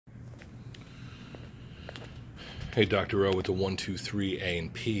Hey, Dr. O with the 123A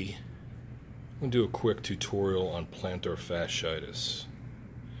and P. I'm going to do a quick tutorial on plantar fasciitis.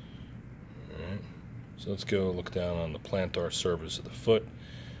 Alright, so let's go look down on the plantar surface of the foot.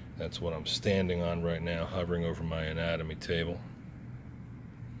 That's what I'm standing on right now, hovering over my anatomy table,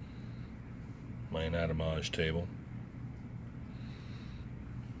 my anatomage table.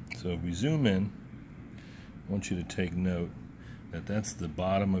 So if we zoom in, I want you to take note that that's the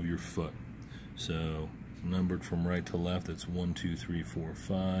bottom of your foot. So numbered from right to left, that's 1, 2, 3, 4,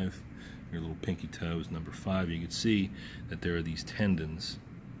 5. Your little pinky toe is number 5. You can see that there are these tendons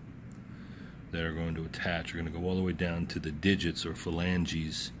that are going to attach. You're going to go all the way down to the digits or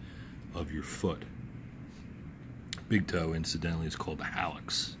phalanges of your foot. Big toe, incidentally, is called the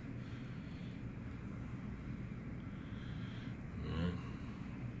hallux. Right.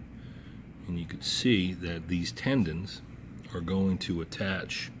 And you can see that these tendons are going to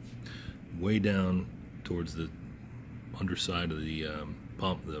attach way down towards the underside of the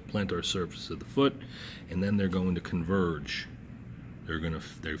plantar surface of the foot, and then they're going to converge.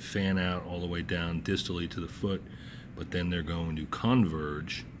 They fan out all the way down distally to the foot, but then they're going to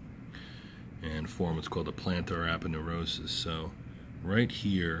converge and form what's called a plantar aponeurosis. So right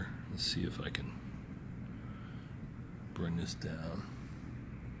here, let's see if I can bring this down.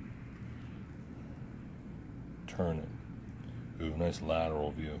 Turn it. Ooh, nice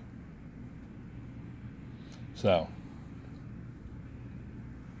lateral view. So,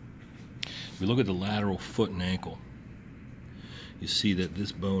 if we look at the lateral foot and ankle, you see that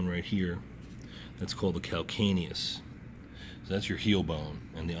this bone right here, that's called the calcaneus. So that's your heel bone,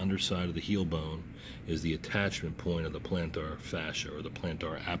 and the underside of the heel bone is the attachment point of the plantar fascia, or the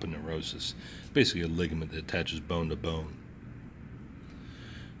plantar aponeurosis. Basically a ligament that attaches bone to bone.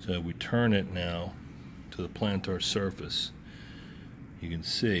 So if we turn it now to the plantar surface, you can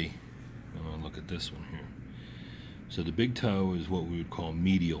see, I'm going to look at this one here. So the big toe is what we would call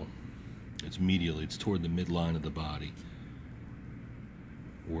medial. It's medially, it's toward the midline of the body.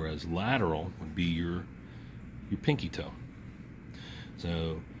 Whereas lateral would be your pinky toe.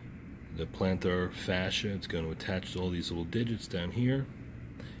 So the plantar fascia, it's going to attach to all these little digits down here,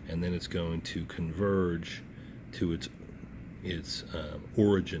 and then it's going to converge to its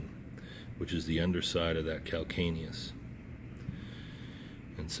origin, which is the underside of that calcaneus.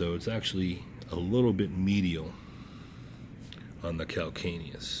 And so it's actually a little bit medial on the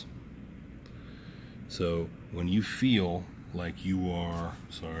calcaneus. So when you feel like you are,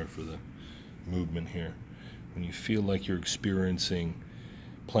 sorry for the movement here, when you feel like you're experiencing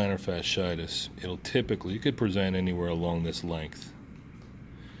plantar fasciitis, it could present anywhere along this length,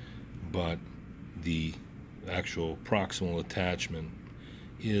 but the actual proximal attachment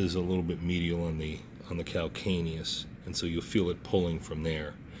is a little bit medial on the calcaneus, and so you'll feel it pulling from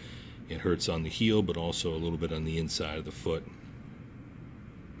there. It hurts on the heel, but also a little bit on the inside of the foot.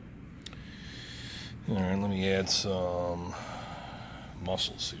 All right, let me add some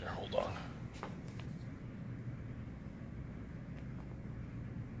muscles here. Hold on.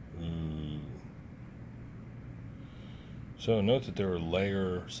 So note that there are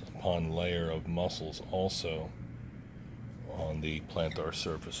layers upon layer of muscles also on the plantar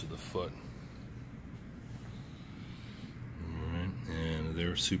surface of the foot. All right, and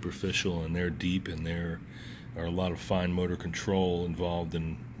they're superficial and they're deep, and there are a lot of fine motor control involved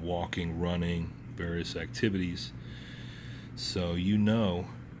in walking, running, various activities. So you know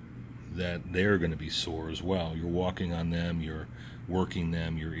that they're going to be sore as well. You're walking on them, you're working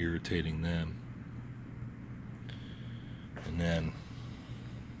them, you're irritating them. And then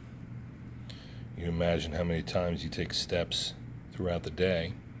you imagine how many times you take steps throughout the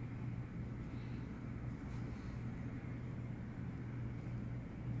day.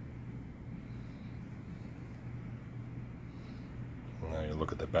 Now you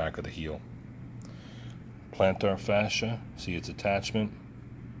look at the back of the heel. Plantar fascia, see its attachment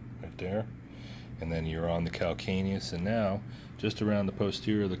right there, and then you're on the calcaneus, and now just around the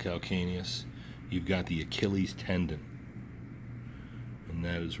posterior of the calcaneus you've got the Achilles tendon, and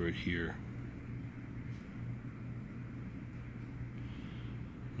that is right here.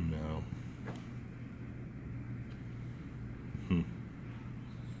 No.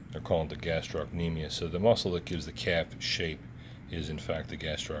 They're calling it the gastrocnemius. So the muscle that gives the calf shape is in fact the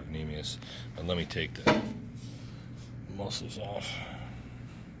gastrocnemius. But let me take the muscles off.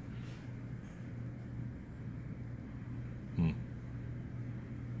 What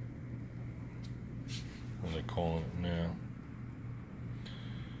are they calling it now?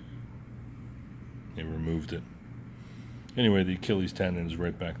 They removed it. Anyway, the Achilles tendon is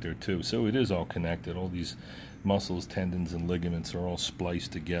right back there too. So it is all connected. All these muscles, tendons, and ligaments are all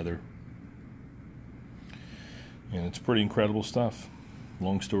spliced together. And it's pretty incredible stuff.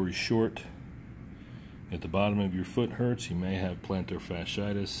 Long story short, if the bottom of your foot hurts, you may have plantar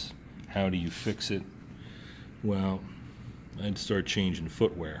fasciitis. How do you fix it? Well, I'd start changing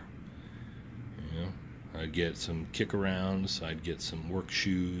footwear. You know, I'd get some kick-arounds, I'd get some work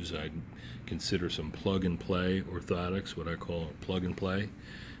shoes, I'd consider some plug-and-play orthotics, what I call plug-and-play,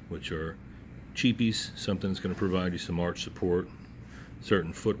 which are cheapies, something that's going to provide you some arch support.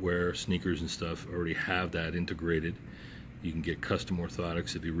 Certain footwear, sneakers and stuff already have that integrated. You can get custom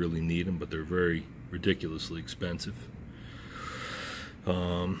orthotics if you really need them, but they're very ridiculously expensive.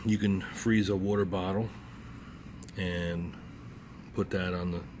 You can freeze a water bottle and put that on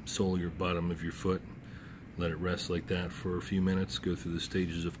the sole of your bottom of your foot. Let it rest like that for a few minutes. Go through the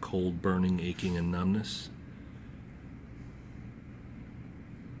stages of cold, burning, aching, and numbness.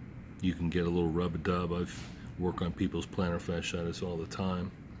 You can get a little rub-a-dub. I've worked on people's plantar fasciitis all the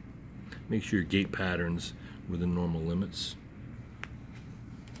time. Make sure your gait patterns within normal limits.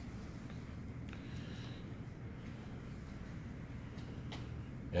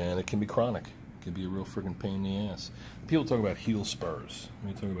 And it can be chronic. It can be a real friggin' pain in the ass. People talk about heel spurs.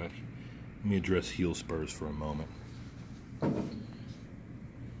 Let me address heel spurs for a moment.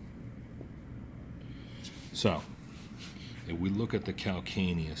 So, if we look at the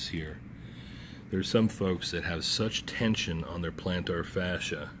calcaneus here, there's some folks that have such tension on their plantar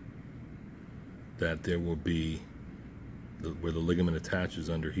fascia that there will be, where the ligament attaches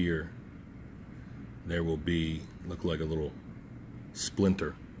under here, there will be, look like a little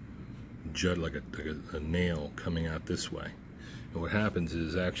splinter, jut like a nail coming out this way. And what happens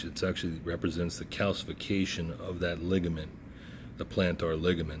is it actually represents the calcification of that ligament, the plantar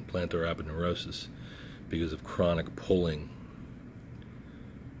ligament, plantar aponeurosis, because of chronic pulling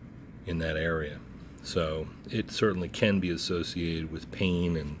in that area. So it certainly can be associated with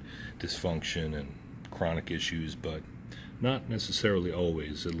pain and dysfunction and chronic issues, but not necessarily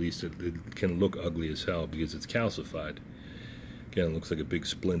always. At least it can look ugly as hell because it's calcified. Again, it looks like a big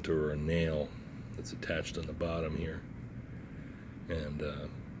splinter or a nail that's attached on the bottom here. And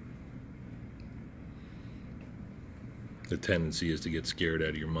the tendency is to get scared out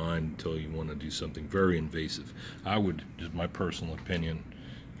of your mind until you want to do something very invasive. I would, just my personal opinion,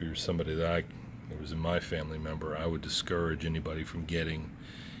 if you're somebody that was in my family member, I would discourage anybody from getting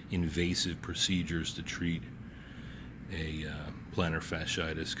invasive procedures to treat a plantar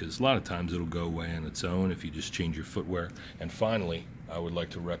fasciitis, because a lot of times it'll go away on its own if you just change your footwear. And finally, I would like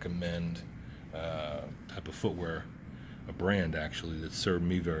to recommend type of footwear, a brand actually that served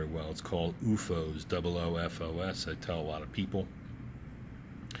me very well. It's called OOFOS, OOFOS. I tell a lot of people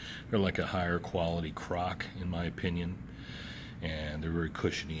they're like a higher quality Croc in my opinion, and they're very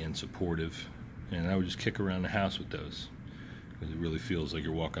cushiony and supportive, and I would just kick around the house with those because it really feels like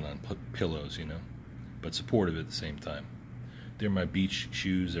you're walking on pillows, you know, but supportive at the same time. They're my beach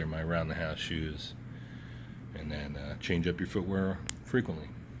shoes, they're my around the house shoes. And then change up your footwear frequently.